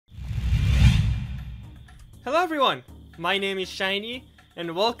Hello everyone, my name is Shiny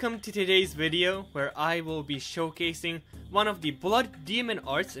and welcome to today's video where I will be showcasing one of the Blood Demon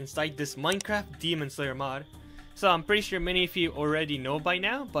Arts inside this Minecraft Demon Slayer mod. So I'm pretty sure many of you already know by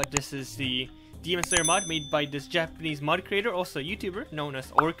now, but this is the Demon Slayer mod made by this Japanese mod creator, also a YouTuber known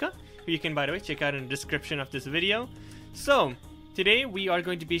as Orca, who you can, by the way, check out in the description of this video. So today we are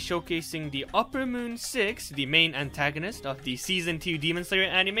going to be showcasing the Upper Moon 6, the main antagonist of the Season 2 Demon Slayer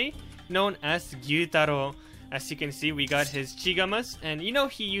anime, known as Gyutaro. As you can see, we got his Chigamas, and you know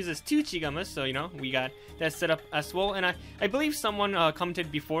he uses 2 Chigamas, so you know we got that set up as well. And I believe someone commented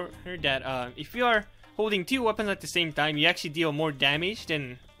before that if you are holding 2 weapons at the same time, you actually deal more damage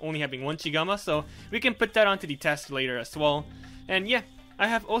than only having 1 Chigama, so we can put that onto the test later as well. And yeah, I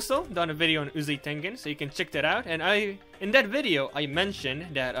have also done a video on Uzui Tengen, so you can check that out. And in that video, I mentioned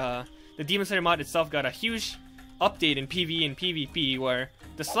that the Demon Slayer mod itself got a huge update in PvE and PvP, where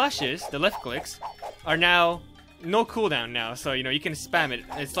the slashes, the left clicks, are now no cooldown now, so you know you can spam it.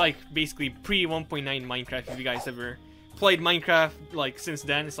 It's like basically pre 1.9 Minecraft. If you guys ever played Minecraft like since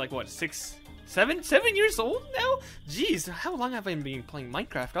then, it's like what, 7 years old now? Jeez, how long have I been playing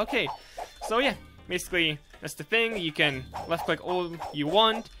Minecraft? Okay, so yeah, basically that's the thing. You can left click all you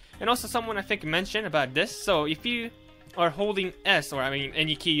want, and also someone I think mentioned about this. So if you are holding S, or I mean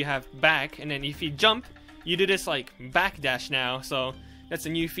any key you have back, and then if you jump, you do this like backdash now. So that's a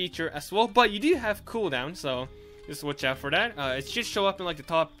new feature as well, but you do have cooldown, so just watch out for that. It should show up in like the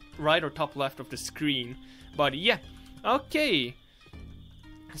top right or top left of the screen. But yeah, okay.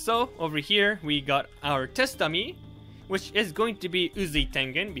 So over here we got our test dummy, which is going to be Uzui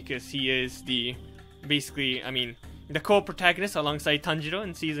Tengen, because he is the basically, I mean, the co-protagonist alongside Tanjiro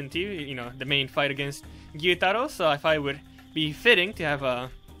in season 2. You know, the main fight against Gyutaro. So I thought it would be fitting to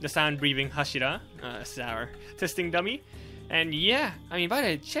have the sound-breathing Hashira as our testing dummy. And yeah, I mean, by the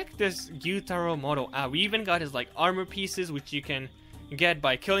way, check this Gyutaro model out. We even got his like armor pieces, which you can get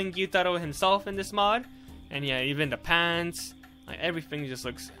by killing Gyutaro himself in this mod. And yeah, even the pants, like everything just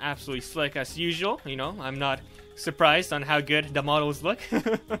looks absolutely slick as usual. You know, I'm not surprised on how good the models look.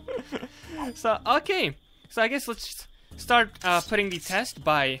 So okay, so I guess let's start putting the test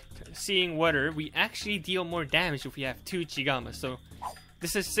by seeing whether we actually deal more damage if we have 2 Chigamas. So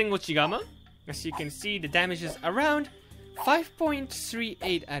this is single Chigama. As you can see, the damage is around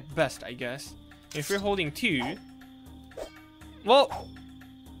 5.38 at best, I guess. If you're holding 2, well,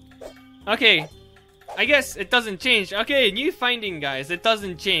 okay, I guess it doesn't change. Okay, new finding, guys. It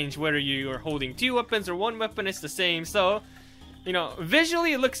doesn't change whether you are holding 2 weapons or 1 weapon. It's the same. So, you know,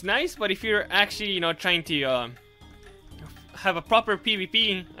 visually it looks nice, but if you're actually, you know, trying to have a proper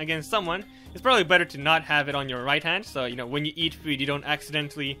PvP against someone, it's probably better to not have it on your right hand. So, you know, when you eat food, you don't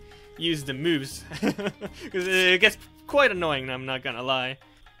accidentally use the moves, because it gets quite annoying, I'm not gonna lie.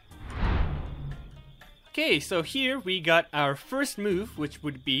 Okay, so here we got our first move, which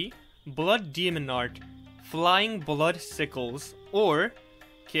would be Blood Demon Art, Flying Blood Sickles, or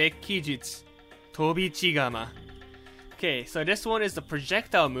Kekkijutsu, Tobi Chigama. Okay, so this one is the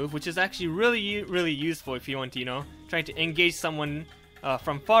projectile move, which is actually really useful if you want to, you know, try to engage someone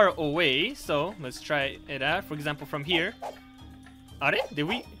from far away. So let's try it out. For example, from here. Are they? Did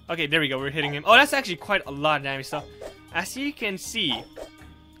we? Okay, there we go. We're hitting him. Oh, that's actually quite a lot of damage. So, as you can see,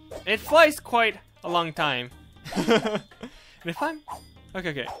 it flies quite a long time. And if I'm...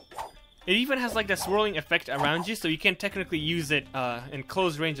 Okay. It even has like the swirling effect around you, so you can technically use it in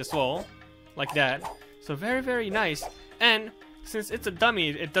close range as well. Like that. So, very nice. And since it's a dummy,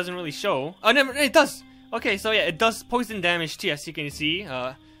 it doesn't really show. Oh, no, it does! Okay, so yeah, it does poison damage too, as you can see.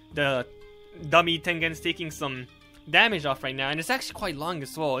 The dummy Tengen's taking some damage off right now, and it's actually quite long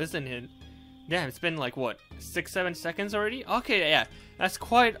as well, isn't it? Damn, it's been like what, 6-7 seconds already? Okay, yeah, that's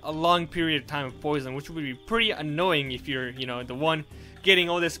quite a long period of time of poison, which would be pretty annoying if you're, you know, the one getting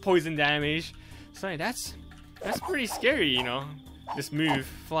all this poison damage. So that's pretty scary, you know, this move,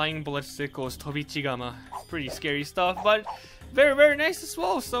 Flying Blood Sickles, Tobi Chigama. Pretty scary stuff, but very nice as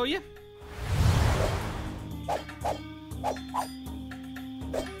well. So yeah.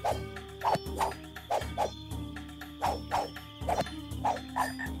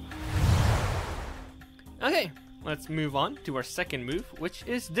 Okay, let's move on to our second move, which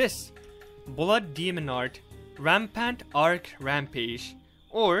is this Blood Demon Art, Rampant Arc Rampage,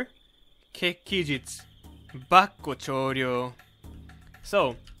 or Kekkijutsu, Bakko Choryo.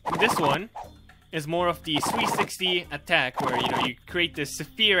 So, this one is more of the 360 attack, where, you know, you create this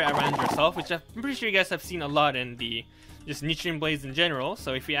sphere around yourself, which I'm pretty sure you guys have seen a lot in the just Nichiren Blades in general.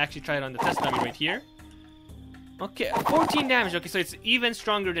 So if we actually try it on the test dummy right here. Okay, 14 damage. Okay, so it's even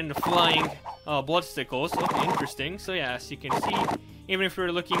stronger than the flying blood sickles. Okay, interesting. So yeah, as you can see, Even if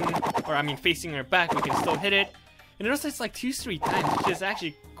we're looking, or I mean facing our back, we can still hit it. And it also hits like 2-3 times, which is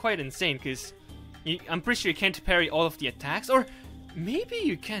actually quite insane, because I'm pretty sure you can't parry all of the attacks. Or maybe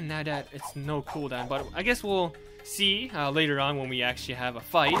you can now that it's no cooldown, but I guess we'll see later on when we actually have a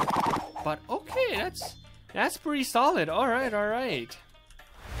fight. But okay, that's pretty solid. Alright, alright.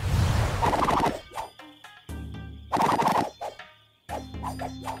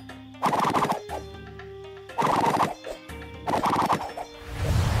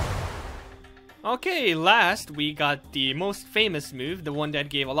 Okay, last we got the most famous move, the one that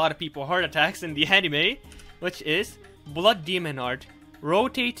gave a lot of people heart attacks in the anime, which is Blood Demon Art,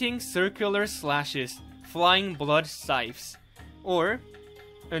 Rotating Circular Slashes, Flying Blood Scythes, or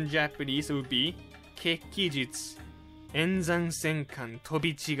in Japanese it would be Kekkijutsu, Enzan Senkan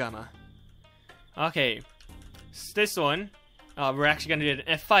Tobichigama. Okay, so this one, we're actually gonna do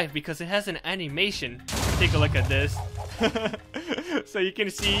an F5 because it has an animation. Take a look at this. So you can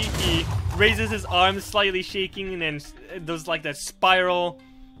see he raises his arms, slightly shaking, and then does like that spiral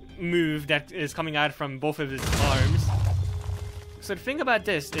move that is coming out from both of his arms. So the thing about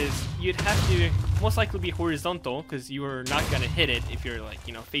this is you'd have to most likely be horizontal because you are not gonna hit it if you're like,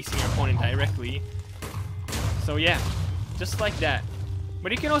 you know, facing your opponent directly. So yeah, just like that.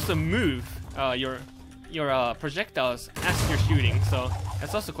 But you can also move your projectiles as you're shooting, so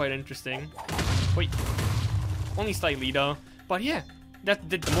that's also quite interesting. Wait, only slightly though. But yeah, that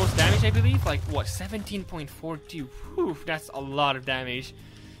did the most damage, I believe. Like what, 17.42? Whew, that's a lot of damage.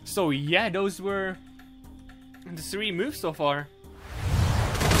 So yeah, those were the 3 moves so far.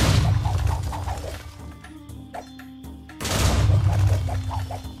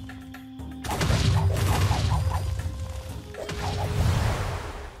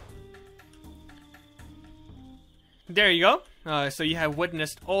 There you go. So you have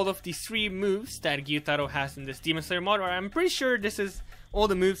witnessed all of the 3 moves that Gyutaro has in this Demon Slayer mod, or I'm pretty sure this is all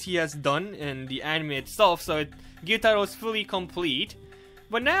the moves he has done in the anime itself, so Gyutaro is fully complete.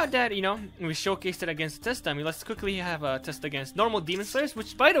 But now that, you know, we showcased it against the test dummy, let's quickly have a test against normal Demon Slayers,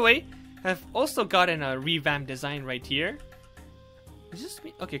 which, by the way, have also gotten a revamped design right here. Is this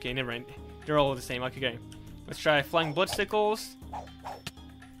me? Okay, never mind. They're all the same. Okay. Let's try Flying Blood Sickles.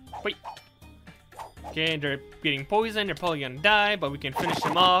 Wait. Okay, they're getting poisoned. They're probably gonna die, but we can finish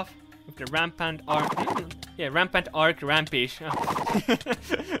them off with the Rampant Arc. Yeah, Rampant Arc Rampage.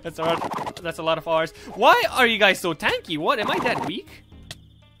 That's a lot of R's. Why are you guys so tanky? What? Am I that weak?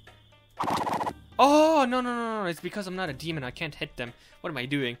 Oh no! It's because I'm not a demon. I can't hit them. What am I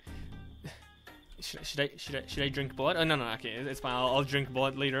doing? Should I drink blood? Oh no. Okay, it's fine. I'll drink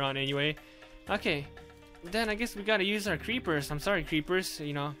blood later on anyway. Okay, then I guess we gotta use our creepers. I'm sorry, creepers.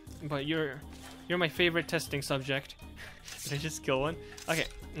 You know, but you're my favorite testing subject. Did I just kill one? Okay,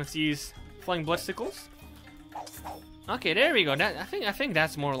 let's use Flying Blood Sickles. Okay, there we go. I think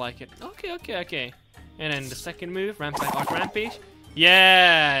that's more like it. Okay. And then the second move, Rampant Arc Rampage.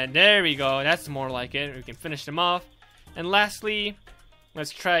 Yeah, there we go. That's more like it. We can finish them off. And lastly,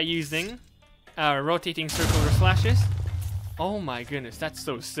 let's try using our Rotating Circular Slashes. Oh my goodness, that's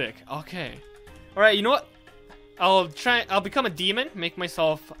so sick. Okay. Alright, you know what? I'll become a demon, make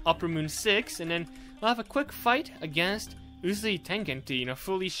myself Upper Moon 6, and then I'll have a quick fight against Uzui Tengen to, you know,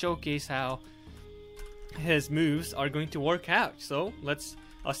 fully showcase how his moves are going to work out. So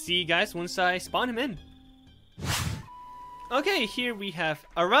I'll see you guys once I spawn him in. Okay, here we have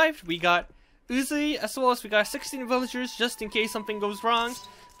arrived. We got Uzui, as well as we got 16 villagers, just in case something goes wrong.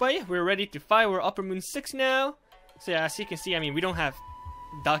 But yeah, we're ready to fight. We're Upper Moon 6 now. So yeah, as you can see, I mean, we don't have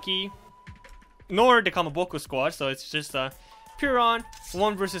Daki, nor the Kamaboko squad, so it's just pure on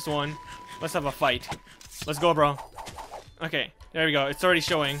 1 versus 1. Let's have a fight. Let's go, bro. Okay, there we go. It's already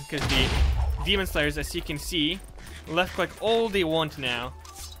showing, because the Demon Slayers, as you can see, left click all they want now.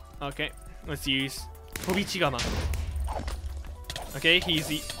 Okay, let's use Tobichigama. Okay, I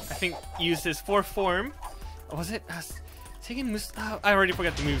think used his 4th form. Was it? Taking moves. Oh, I already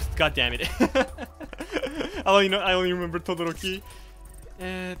forgot the moves. God damn it. I only remember Todoroki.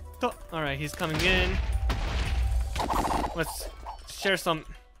 Alright, he's coming in. Let's share some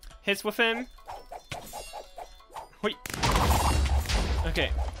hits with him. Wait.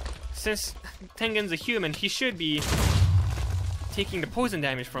 Okay. Since Tengen's a human, he should be taking the poison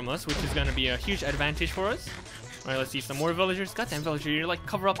damage from us, which is gonna be a huge advantage for us. Alright, let's see some more villagers. Goddamn villager, you're like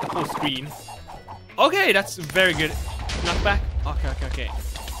cover up the whole screen. Okay, that's very good. Knockback. Okay.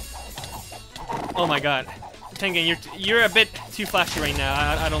 Oh my god. Tengen, you're a bit too flashy right now.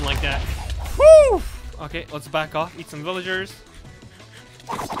 I don't like that. Woo! Okay, let's back off. Eat some villagers.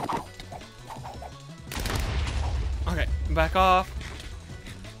 Okay, back off.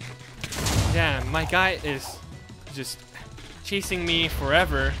 Damn, my guy is just chasing me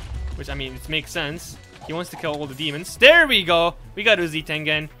forever, which I mean, it makes sense. He wants to kill all the demons. There we go! We got Uzui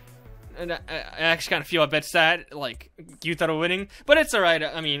Tengen. And I actually kind of feel a bit sad, like, Gyutaro winning. But it's alright,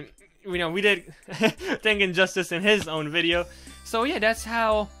 I mean, you know, we did Tengen justice in his own video. So yeah, that's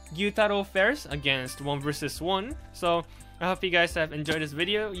how Gyutaro fares against 1 vs 1. So, I hope you guys have enjoyed this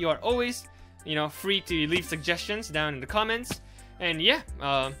video. You are always, you know, free to leave suggestions down in the comments. And yeah,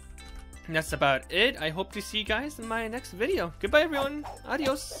 that's about it. I hope to see you guys in my next video. Goodbye everyone.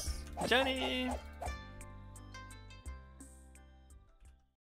 Adios. Johnny.